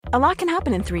A lot can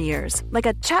happen in 3 years, like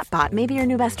a chatbot may be your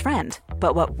new best friend.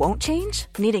 But what won't change?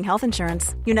 Needing health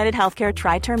insurance. United Healthcare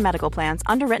Tri-Term Medical Plans,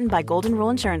 underwritten by Golden Rule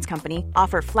Insurance Company,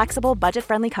 offer flexible,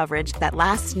 budget-friendly coverage that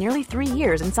lasts nearly 3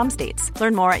 years in some states.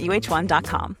 Learn more at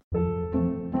uh1.com.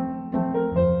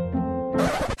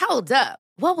 Hold up.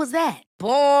 What was that?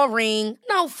 Boring.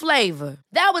 No flavor.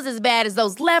 That was as bad as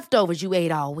those leftovers you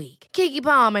ate all week. Keke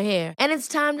Palmer here, and it's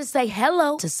time to say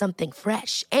hello to something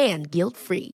fresh and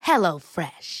guilt-free. Hello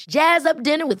Fresh. Jazz up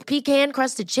dinner with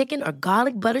pecan-crusted chicken or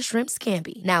garlic butter shrimp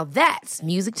scampi. Now that's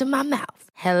music to my mouth.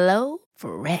 Hello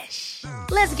Fresh.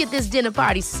 Let's get this dinner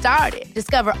party started.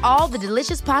 Discover all the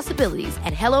delicious possibilities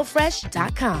at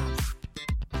hellofresh.com.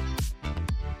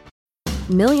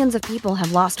 Millions of people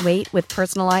have lost weight with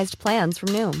personalized plans from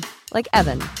Noom. Like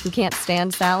Evan, who can't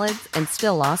stand salads and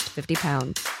still lost 50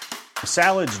 pounds.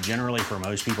 Salads generally for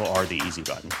most people are the easy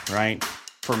button, right?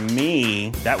 For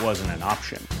me, that wasn't an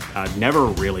option. I never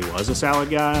really was a salad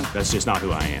guy. That's just not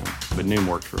who I am. But Noom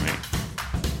worked for me.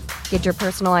 Get your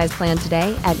personalized plan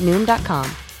today at Noom.com.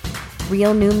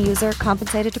 Real Noom user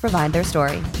compensated to provide their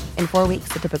story. In 4 weeks,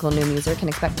 the typical Noom user can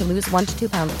expect to lose 1 to 2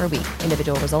 pounds per week.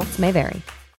 Individual results may vary.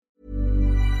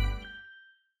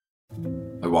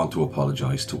 I want to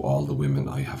apologise to all the women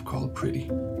I have called pretty,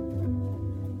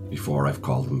 before I've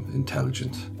called them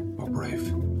intelligent or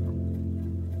brave.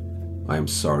 I am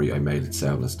sorry I made it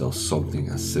sound as though something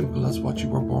as simple as what you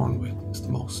were born with is the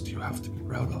most you have to be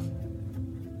proud of,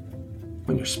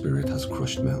 when your spirit has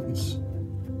crushed mountains.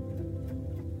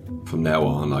 From now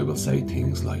on, I will say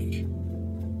things like,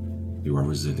 you are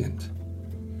resilient,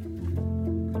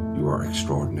 you are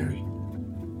extraordinary.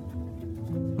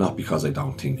 Not because I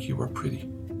don't think you are pretty,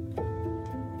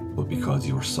 but because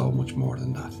you are so much more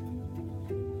than that.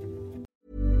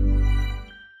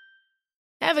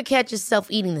 Ever catch yourself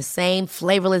eating the same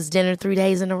flavorless dinner 3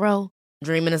 days in a row?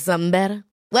 Dreaming of something better?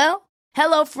 Well,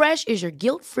 HelloFresh is your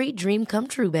guilt-free dream come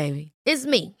true, baby. It's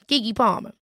me, Keke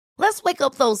Palmer. Let's wake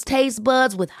up those taste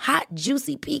buds with hot,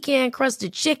 juicy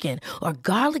pecan-crusted chicken or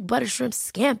garlic butter shrimp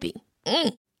scampi.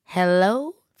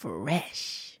 Hello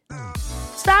Fresh.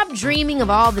 Stop dreaming of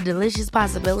all the delicious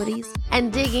possibilities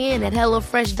and dig in at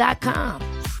hellofresh.com.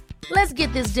 Let's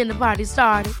get this dinner party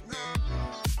started.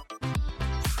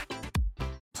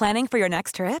 Planning for your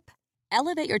next trip?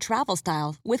 Elevate your travel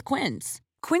style with Quince.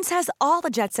 Quince has all the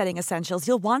jet-setting essentials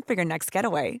you'll want for your next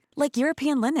getaway, like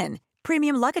European linen,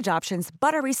 premium luggage options,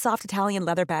 buttery soft Italian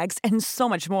leather bags, and so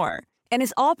much more. And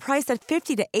is all priced at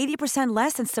 50 to 80%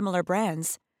 less than similar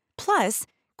brands. Plus,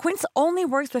 Quince only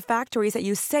works with factories that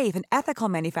use safe and ethical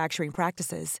manufacturing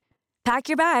practices. Pack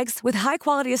your bags with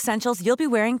high-quality essentials you'll be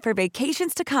wearing for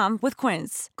vacations to come with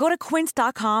Quince. Go to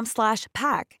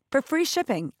quince.com/pack for free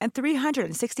shipping and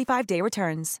 365-day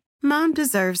returns. Mom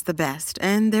deserves the best,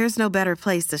 and there's no better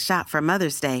place to shop for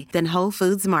Mother's Day than Whole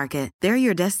Foods Market. They're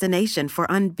your destination for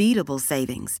unbeatable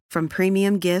savings, from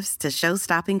premium gifts to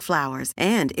show-stopping flowers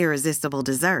and irresistible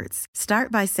desserts.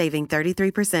 Start by saving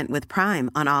 33% with Prime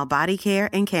on all body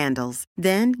care and candles.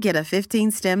 Then get a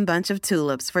 15-stem bunch of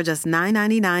tulips for just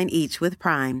 $9.99 each with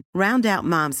Prime. Round out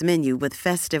Mom's menu with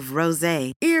festive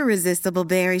rosé, irresistible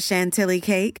berry chantilly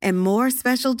cake, and more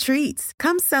special treats.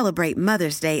 Come celebrate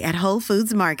Mother's Day at Whole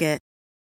Foods Market.